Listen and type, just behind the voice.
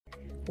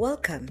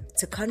Welcome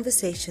to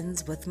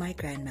Conversations with My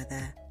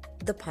Grandmother,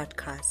 the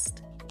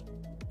podcast.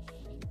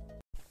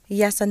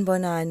 Yes,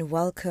 Sanbona, and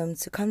welcome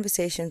to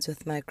Conversations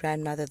with My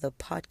Grandmother, the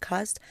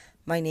podcast.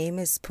 My name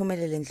is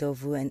Phumelele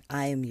Ndlovu and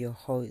I am your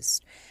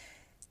host.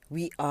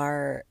 We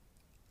are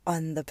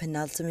on the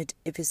penultimate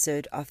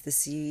episode of the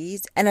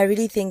series, and I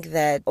really think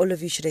that all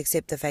of you should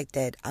accept the fact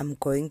that I'm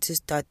going to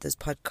start this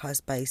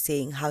podcast by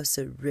saying how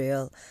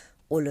surreal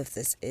all of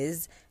this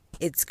is.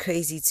 It's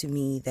crazy to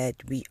me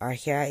that we are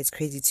here. It's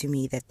crazy to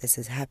me that this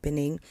is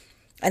happening.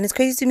 And it's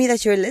crazy to me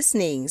that you're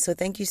listening. So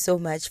thank you so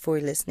much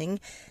for listening.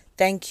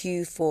 Thank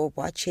you for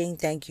watching.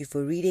 Thank you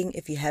for reading.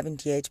 If you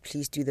haven't yet,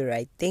 please do the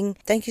right thing.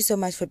 Thank you so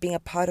much for being a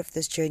part of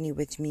this journey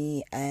with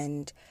me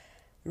and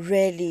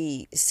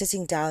really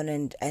sitting down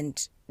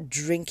and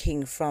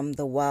drinking from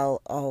the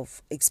well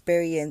of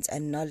experience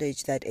and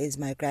knowledge that is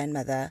my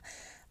grandmother.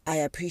 I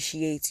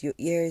appreciate your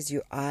ears,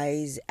 your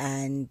eyes,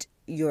 and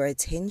your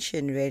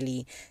attention,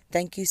 really.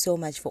 Thank you so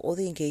much for all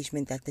the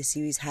engagement that the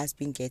series has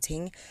been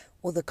getting,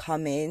 all the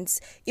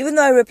comments, even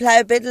though I reply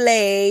a bit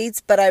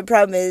late, but I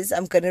promise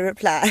I'm going to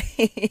reply.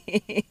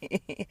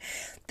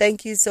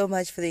 Thank you so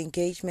much for the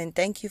engagement.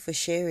 Thank you for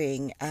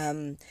sharing.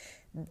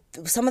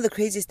 Some of the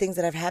craziest things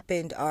that have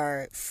happened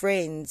are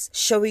friends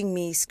showing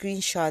me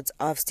screenshots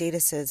of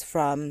statuses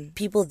from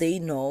people they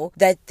know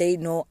that they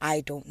know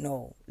I don't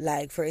know.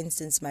 Like, for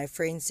instance, my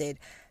friend said,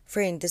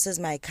 "Friend, this is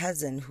my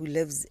cousin who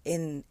lives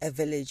in a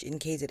village in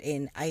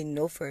KZN. I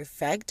know for a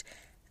fact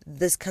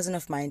this cousin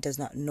of mine does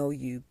not know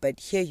you, but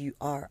here you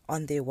are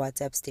on their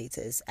WhatsApp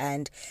status."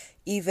 And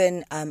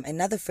even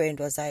another friend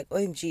was like,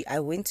 "OMG, I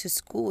went to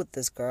school with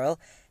this girl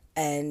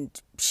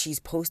and she's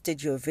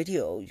posted your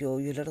video, your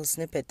little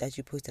snippet that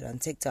you posted on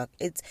TikTok."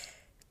 It's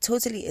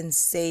totally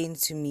insane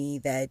to me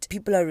that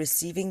people are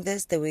receiving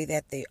this the way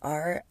that they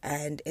are,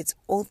 and it's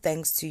all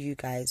thanks to you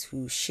guys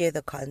who share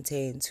the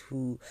content,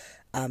 who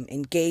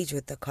engage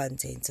with the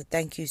content. So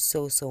thank you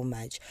so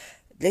much.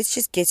 Let's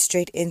just get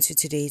straight into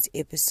today's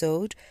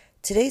episode.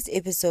 Today's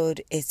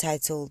episode is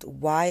titled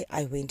 "Why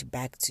I Went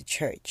Back to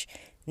Church."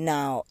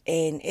 Now,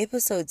 in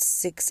episode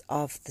 6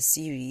 of the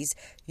series,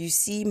 you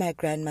see my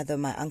grandmother,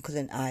 my uncle,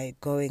 and I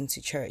going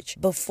to church.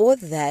 Before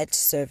that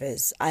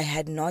service, I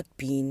had not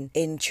been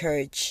in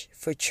church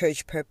for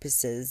church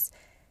purposes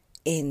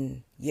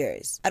in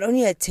years. I'd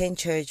only attend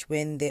church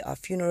when there are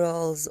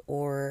funerals,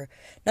 or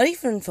not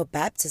even for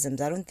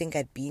baptisms. I don't think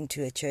I'd been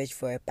to a church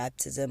for a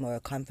baptism or a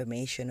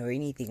confirmation or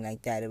anything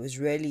like that. It was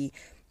really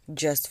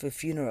just for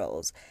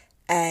funerals.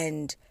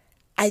 And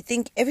I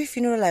think every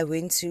funeral I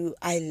went to,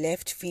 I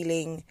left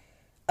feeling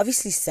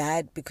obviously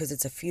sad because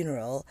it's a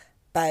funeral,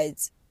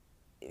 but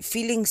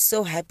feeling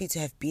so happy to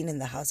have been in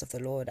the house of the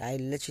Lord. I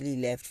literally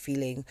left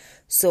feeling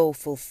so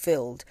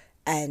fulfilled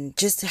and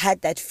just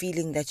had that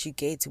feeling that you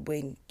get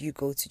when you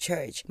go to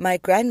church. My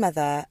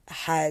grandmother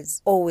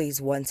has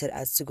always wanted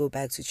us to go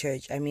back to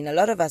church. I mean, a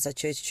lot of us are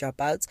church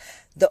dropouts.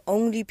 The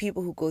only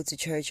people who go to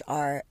church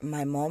are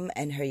my mom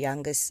and her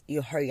younger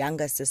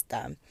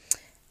sister.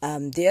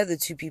 They are the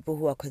two people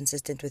who are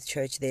consistent with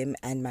church, them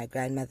and my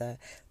grandmother.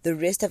 The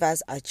rest of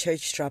us are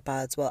church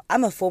dropouts. Well,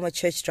 I'm a former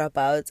church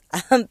dropout.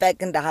 I'm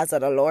back in the house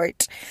of the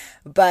Lord.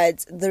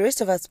 But the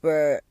rest of us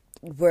were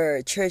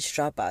church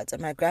dropouts.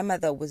 And my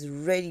grandmother was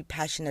really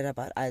passionate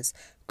about us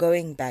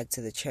going back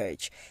to the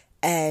church.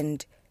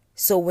 And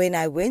so when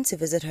I went to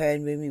visit her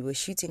and when we were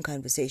shooting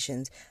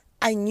Conversations,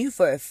 I knew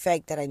for a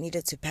fact that I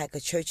needed to pack a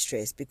church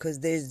dress, because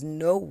there's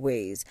no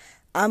ways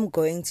I'm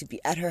going to be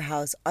at her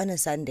house on a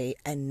Sunday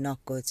and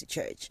not go to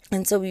church.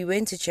 And so we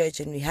went to church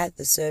and we had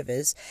the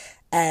service,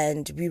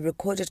 and we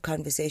recorded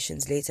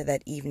Conversations later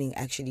that evening.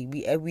 Actually,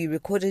 we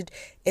recorded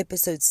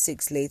episode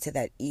 6 later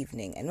that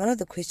evening. And one of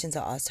the questions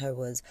I asked her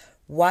was,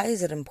 "Why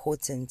is it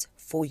important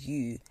for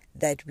you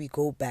that we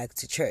go back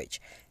to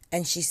church?"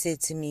 And she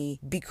said to me,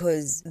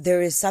 "Because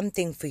there is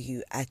something for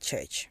you at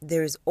church.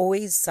 There is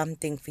always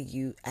something for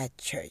you at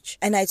church."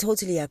 And I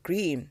totally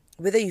agree.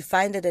 Whether you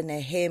find it in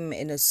a hymn,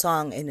 in a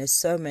song, in a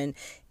sermon,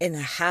 in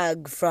a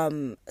hug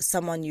from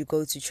someone you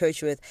go to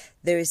church with,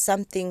 there is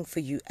something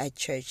for you at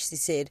church. She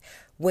said,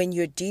 when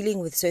you're dealing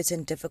with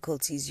certain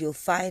difficulties, you'll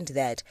find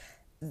that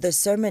the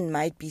sermon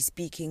might be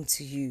speaking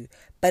to you.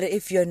 But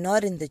if you're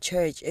not in the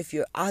church, if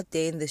you're out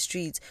there in the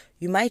streets,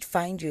 you might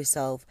find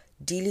yourself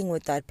dealing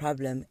with that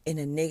problem in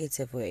a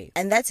negative way.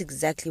 And that's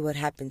exactly what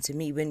happened to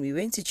me when we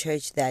went to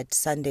church that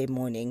Sunday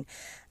morning.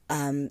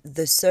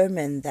 The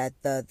sermon that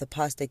the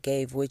pastor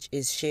gave, which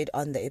is shared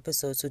on the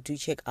episode, so do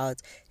check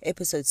out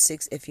episode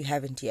 6 if you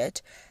haven't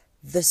yet.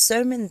 The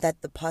sermon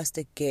that the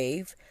pastor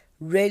gave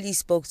really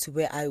spoke to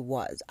where I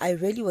was. I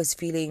really was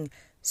feeling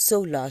so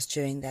lost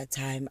during that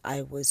time.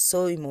 I was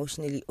so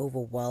emotionally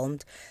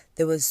overwhelmed.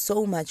 There was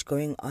so much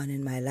going on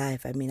in my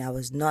life. I mean, I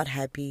was not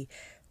happy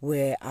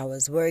where I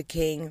was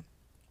working,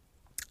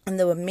 and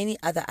there were many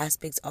other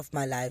aspects of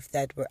my life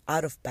that were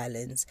out of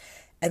balance.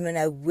 And when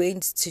I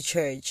went to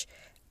church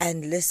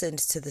and listened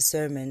to the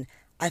sermon,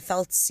 I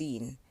felt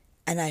seen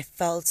and I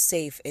felt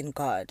safe in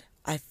God.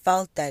 I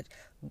felt that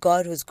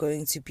God was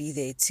going to be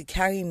there to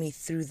carry me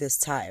through this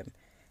time.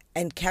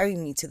 and carry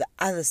me to the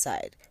other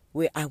side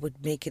where I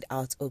would make it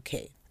out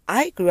okay.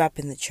 I grew up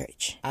in the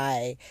church.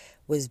 I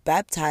was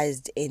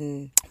baptized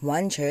in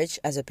one church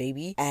as a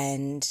baby,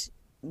 and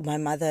my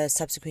mother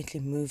subsequently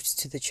moved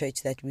to the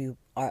church that we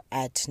are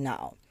at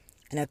now.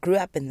 And I grew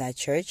up in that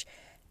church.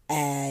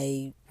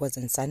 I was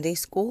in Sunday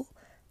school.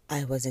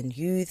 I was in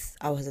youth.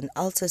 I was an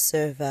altar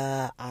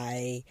server.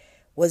 I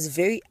was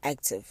very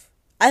active.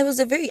 I was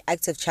a very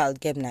active child,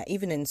 Gemna.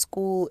 Even in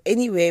school,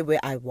 anywhere where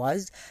I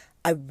was,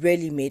 I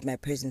really made my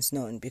presence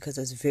known because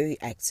I was very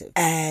active.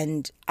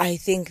 And I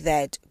think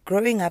that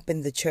growing up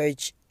in the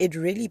church, it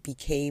really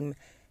became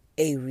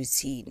a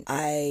routine.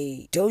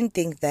 I don't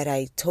think that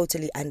I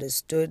totally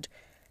understood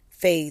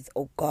faith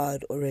or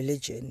God or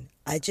religion.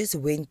 I just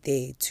went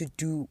there to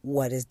do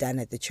what is done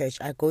at the church.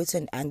 I go to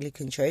an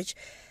Anglican church,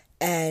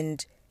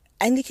 and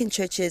Anglican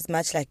churches,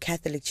 much like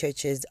Catholic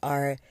churches,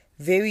 are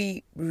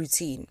very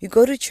routine. You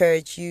go to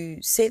church,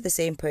 you say the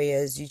same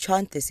prayers, you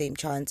chant the same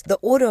chants. The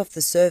order of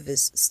the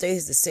service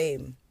stays the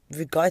same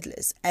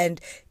regardless. And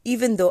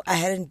even though I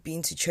hadn't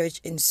been to church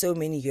in so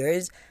many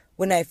years,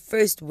 when I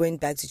first went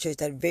back to church,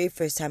 that very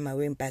first time I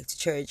went back to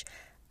church,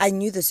 I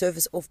knew the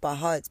service off by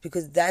heart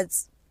because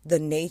that's the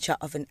nature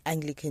of an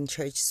Anglican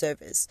church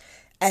service.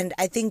 And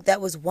I think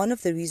that was one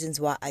of the reasons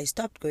why I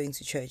stopped going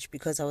to church,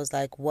 because I was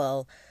like,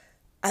 well,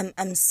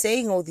 I'm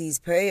saying all these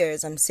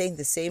prayers, I'm saying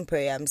the same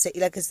prayer, I'm saying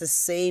like it's the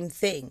same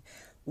thing.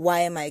 Why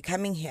am I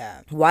coming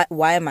here? Why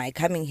am I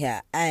coming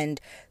here?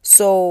 And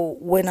so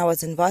when I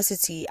was in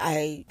varsity,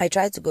 I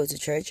tried to go to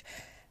church.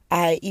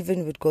 I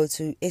even would go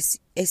to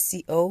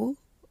SCO.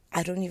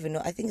 I don't even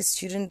know. I think it's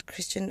Student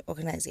Christian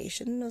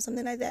Organization or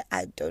something like that.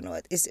 I don't know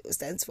what SCO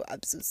stands for.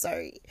 I'm so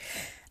sorry.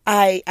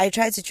 I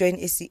tried to join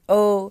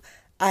SCO.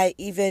 I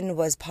even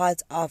was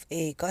part of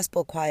a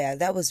gospel choir.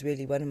 That was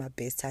really one of my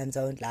best times,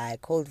 I won't lie,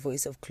 called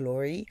Voice of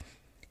Glory.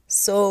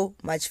 So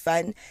much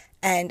fun.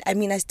 And I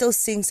mean, I still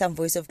sing some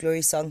Voice of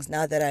Glory songs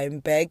now that I'm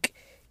back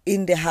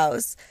in the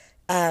house.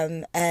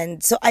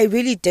 And so I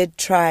really did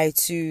try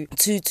to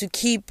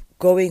keep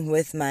going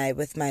with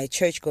my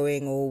church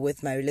going, or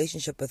with my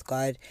relationship with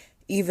God,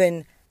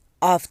 even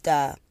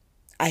after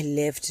I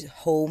left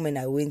home and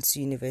I went to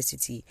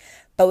university.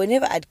 But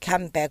whenever I'd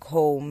come back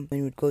home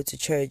and we'd go to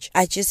church,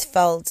 I just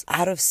felt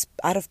out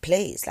of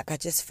place. Like I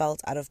just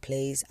felt out of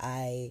place.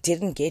 I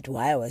didn't get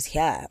why I was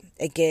here.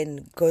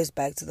 Again, goes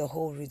back to the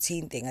whole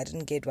routine thing. I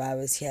didn't get why I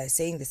was here,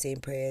 saying the same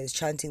prayers,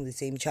 chanting the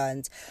same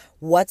chants.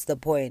 What's the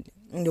point?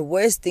 And the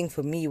worst thing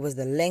for me was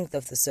the length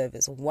of the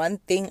service. One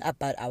thing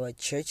about our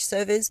church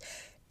service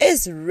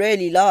is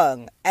really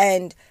long.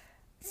 And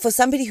for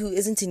somebody who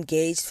isn't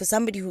engaged, for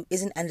somebody who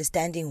isn't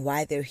understanding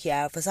why they're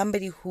here, for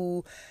somebody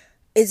who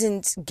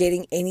isn't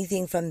getting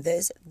anything from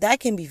this, that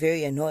can be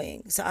very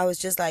annoying. So I was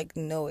just like,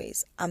 no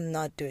ways, I'm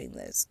not doing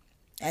this.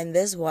 And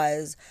this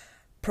was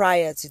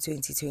prior to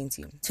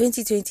 2020.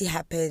 2020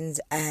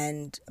 happens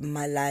and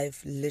my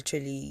life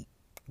literally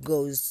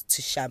goes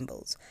to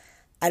shambles.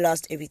 I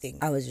lost everything.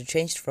 I was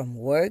retrenched from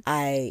work.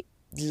 I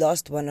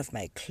lost one of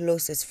my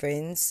closest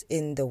friends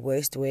in the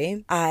worst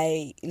way.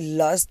 I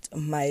lost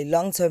my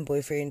long-term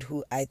boyfriend,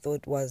 who I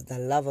thought was the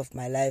love of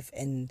my life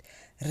and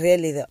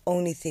really the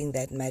only thing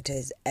that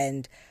matters.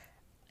 And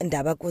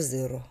ndaba was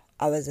zero.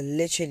 I was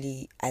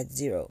literally at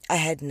zero. I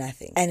had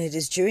nothing. And it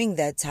is during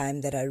that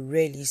time that I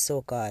really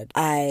saw God.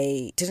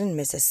 I didn't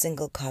miss a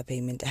single car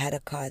payment. I had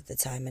a car at the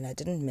time and I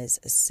didn't miss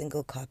a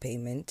single car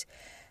payment.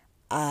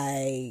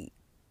 I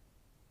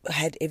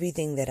had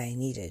everything that I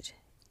needed.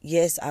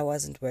 Yes, I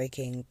wasn't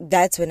working.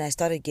 That's when I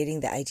started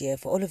getting the idea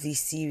for all of these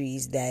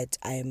series that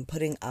I am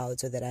putting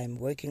out or that I'm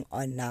working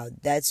on now.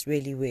 That's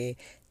really where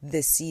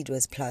the seed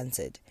was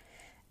planted.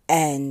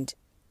 And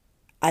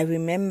I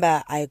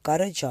remember I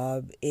got a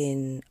job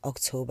in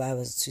October. I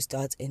was to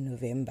start in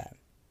November.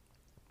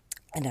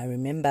 And I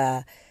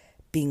remember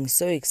being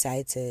so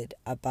excited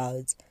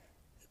about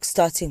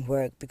starting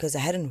work because I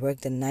hadn't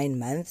worked in 9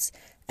 months.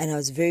 And I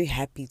was very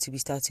happy to be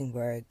starting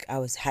work. I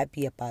was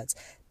happy about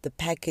the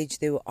package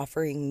they were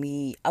offering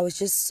me. I was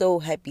just so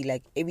happy.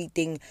 Like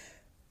everything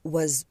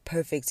was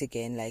perfect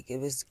again. Like it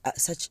was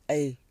such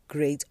a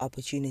great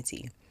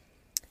opportunity.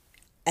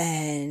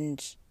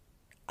 And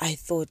I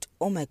thought,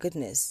 oh my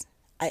goodness,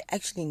 I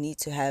actually need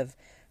to have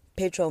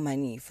petrol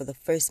money for the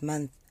first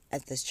month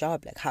at this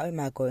job. Like how am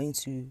I going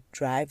to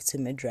drive to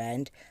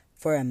Midrand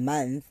for a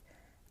month?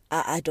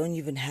 I don't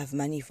even have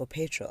money for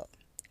petrol.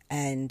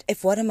 And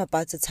if what I'm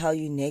about to tell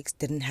you next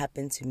didn't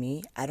happen to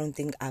me, I don't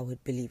think I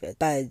would believe it.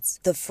 But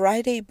the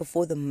Friday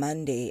before the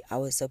Monday I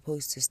was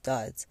supposed to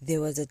start, there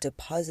was a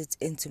deposit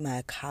into my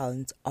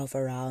account of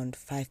around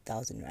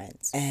 5,000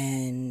 rands.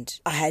 And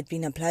I had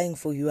been applying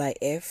for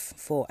UIF,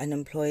 for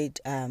unemployed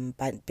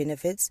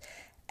benefits.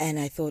 And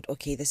I thought,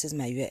 okay, this is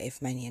my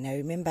UIF money. And I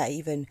remember I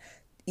even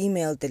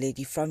emailed the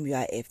lady from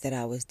UIF that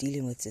I was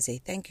dealing with to say,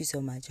 thank you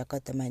so much, I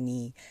got the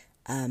money.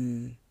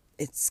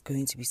 it's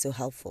going to be so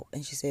helpful.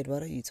 And she said,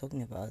 what are you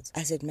talking about?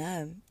 I said,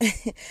 ma'am,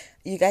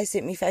 you guys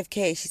sent me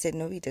 5K. She said,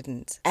 no, we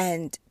didn't.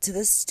 And to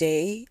this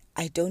day,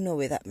 I don't know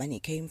where that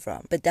money came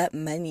from, but that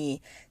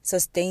money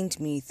sustained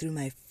me through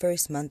my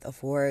first month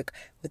of work.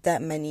 With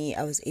that money,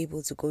 I was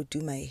able to go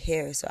do my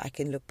hair so I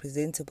can look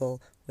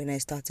presentable when I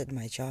started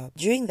my job.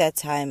 During that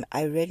time,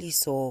 I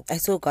saw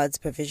God's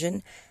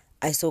provision.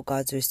 I saw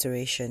God's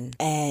restoration,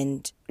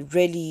 and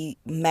really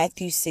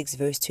Matthew 6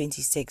 verse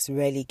 26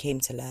 really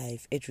came to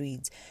life. It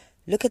reads,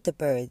 look at the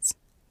birds.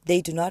 They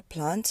do not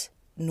plant,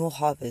 nor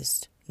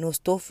harvest, nor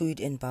store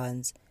food in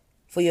barns,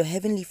 for your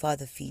heavenly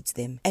Father feeds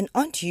them. And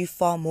aren't you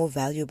far more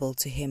valuable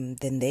to him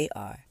than they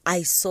are?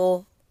 I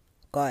saw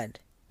God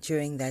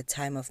during that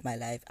time of my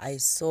life. I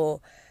saw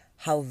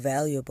how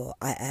valuable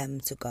I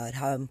am to God,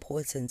 how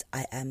important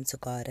I am to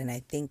God. And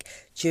I think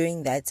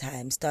during that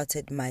time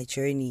started my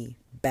journey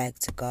back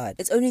to God.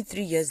 It's only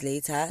 3 years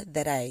later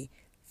that I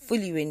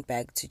fully went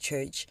back to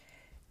church.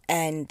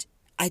 And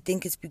I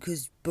think it's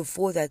because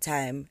before that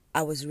time,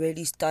 I was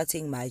really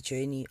starting my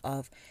journey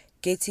of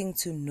getting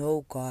to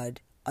know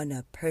God on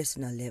a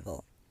personal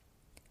level.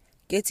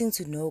 Getting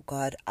to know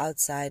God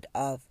outside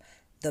of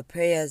the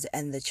prayers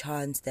and the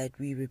chants that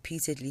we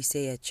repeatedly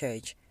say at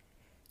church.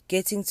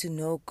 Getting to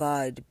know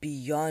God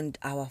beyond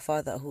our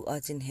Father who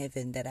art in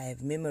heaven that I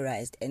have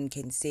memorized and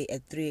can say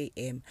at 3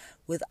 a.m.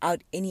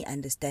 without any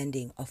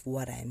understanding of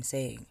what I am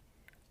saying.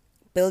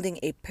 Building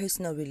a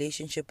personal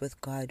relationship with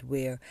God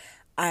where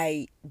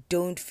I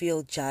don't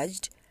feel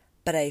judged,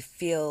 but I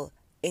feel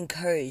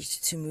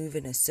encouraged to move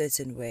in a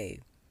certain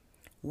way.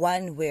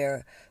 One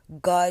where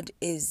God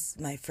is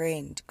my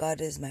friend,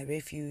 God is my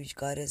refuge,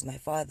 God is my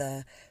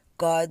Father,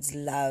 God's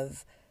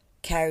love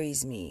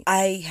carries me.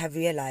 I have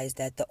realized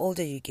that the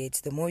older you get,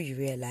 the more you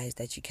realize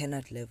that you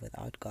cannot live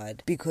without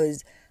God,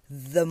 because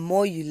the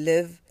more you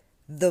live,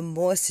 the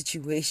more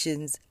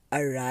situations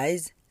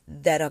arise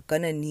that are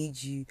gonna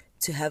need you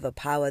to have a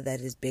power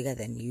that is bigger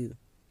than you,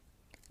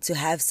 to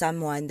have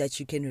someone that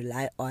you can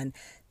rely on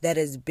that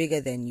is bigger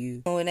than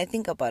you. When I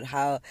think about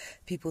how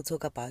people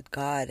talk about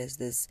God as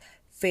this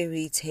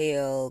fairy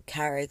tale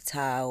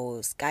character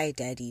or sky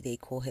daddy, they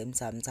call him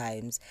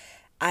sometimes,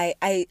 I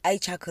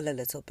chuckle a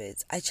little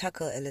bit.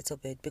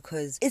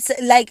 Because it's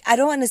like, I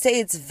don't want to say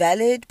it's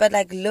valid, but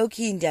like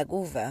low-key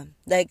ndiyakuva.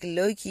 Like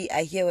low-key,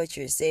 I hear what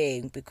you're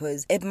saying,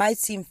 because it might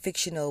seem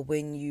fictional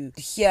when you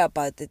hear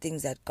about the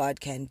things that God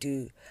can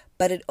do.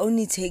 But it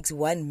only takes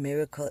one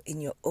miracle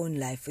in your own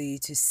life for you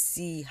to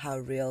see how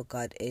real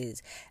God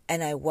is.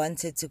 And I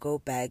wanted to go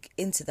back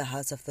into the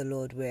house of the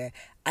Lord where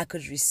I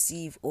could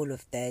receive all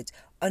of that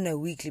on a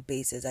weekly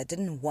basis. I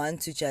didn't want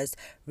to just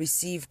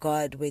receive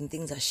God when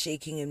things are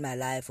shaking in my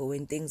life or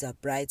when things are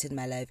bright in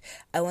my life.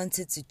 I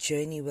wanted to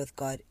journey with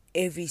God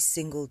every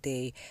single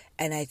day.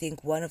 And I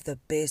think one of the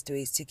best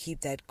ways to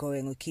keep that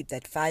going or keep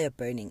that fire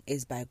burning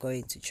is by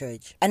going to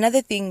church.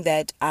 Another thing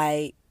that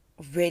I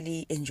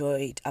really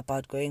enjoyed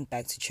about going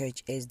back to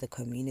church is the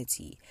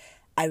community.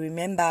 I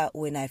remember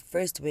when I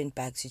first went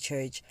back to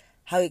church,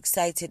 how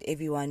excited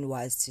everyone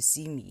was to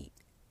see me.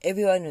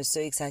 Everyone was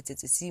so excited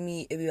to see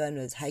me. Everyone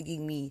was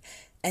hugging me.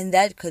 And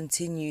that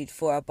continued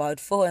for about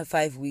 4 or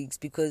 5 weeks,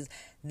 because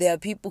there are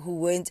people who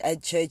weren't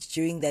at church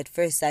during that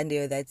first Sunday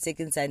or that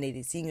second Sunday.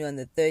 They see me on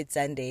the third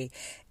Sunday.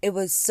 It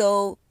was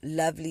so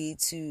lovely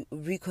to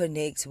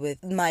reconnect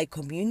with my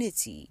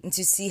community and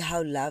to see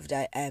how loved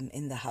I am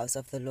in the house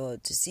of the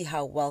Lord, to see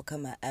how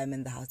welcome I am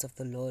in the house of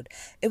the Lord.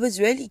 It was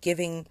really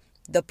giving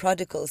the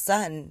prodigal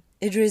son.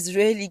 It was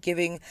really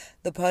giving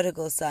the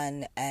prodigal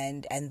son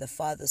and the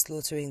father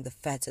slaughtering the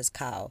fattest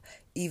cow,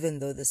 even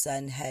though the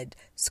son had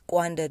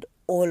squandered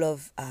all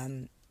of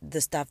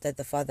the stuff that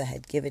the father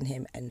had given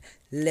him and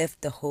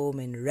left the home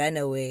and ran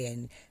away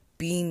and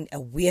being a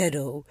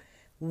weirdo.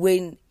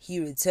 When he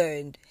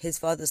returned, his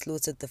father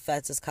slaughtered the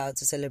fattest cow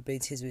to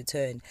celebrate his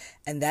return.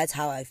 And that's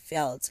how I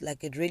felt.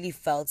 Like, it really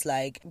felt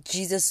like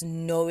Jesus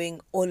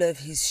knowing all of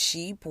his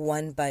sheep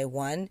one by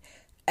one,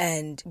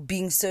 and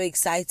being so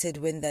excited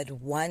when that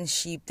one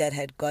sheep that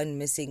had gone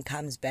missing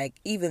comes back.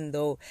 Even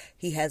though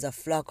he has a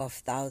flock of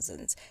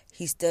thousands,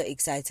 he's still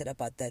excited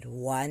about that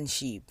one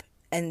sheep.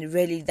 And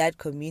really, that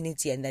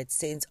community and that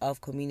sense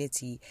of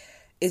community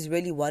is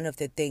really one of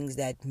the things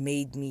that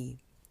made me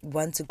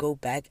want to go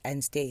back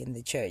and stay in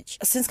the church.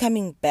 Since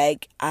coming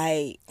back,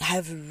 I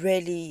have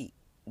really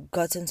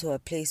gotten to a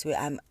place where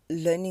I'm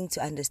learning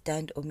to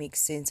understand or make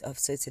sense of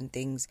certain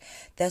things.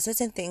 There are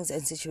certain things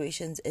and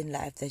situations in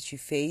life that you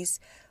face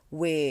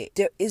where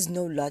there is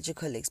no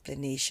logical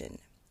explanation,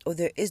 or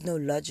there is no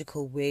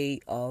logical way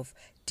of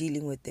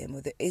dealing with them,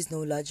 or there is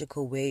no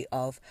logical way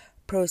of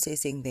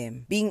processing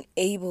them. Being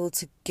able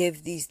to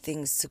give these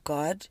things to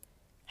God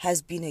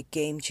has been a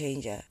game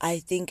changer. I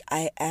think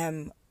I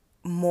am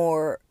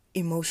more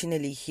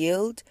emotionally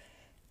healed.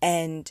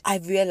 And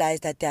I've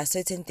realized that there are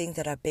certain things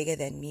that are bigger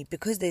than me,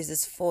 because there's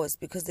this force,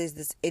 because there's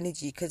this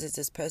energy, because there's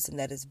this person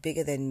that is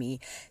bigger than me.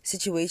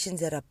 Situations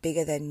that are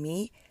bigger than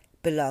me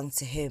belong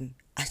to him.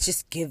 I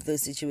just give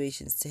those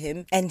situations to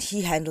him and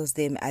he handles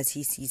them as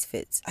he sees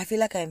fit. I feel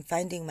like I'm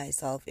finding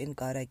myself in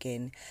God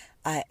again.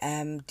 I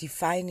am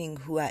defining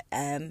who I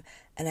am,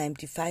 and I'm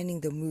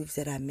defining the moves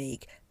that I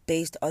make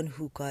based on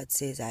who God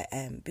says I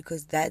am,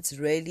 because that's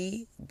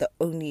really the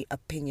only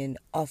opinion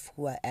of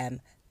who I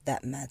am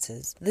that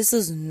matters. This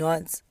is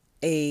not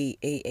a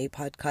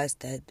podcast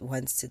that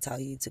wants to tell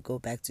you to go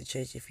back to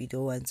church if you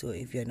don't want to, or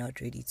if you're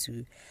not ready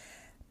to.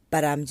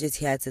 But I'm just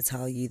here to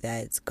tell you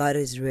that God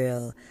is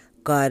real,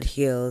 God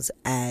heals,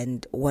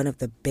 and one of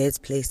the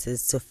best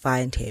places to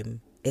find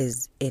Him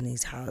is in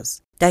His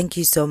house. Thank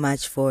you so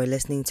much for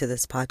listening to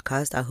this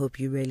podcast. I hope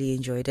you really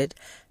enjoyed it.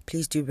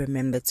 Please do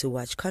remember to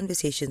watch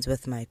Conversations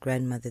with My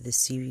Grandmother, the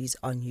series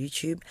on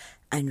YouTube,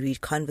 and read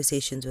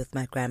Conversations with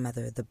My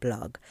Grandmother, the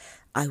blog.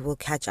 I will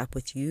catch up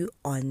with you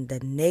on the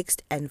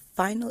next and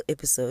final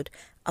episode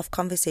of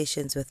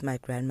Conversations with My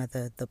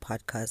Grandmother, the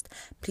podcast.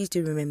 Please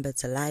do remember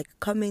to like,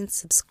 comment,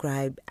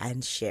 subscribe,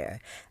 and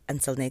share.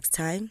 Until next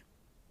time,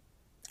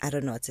 I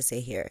don't know what to say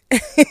here.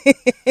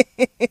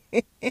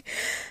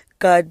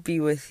 God be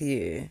with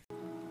you.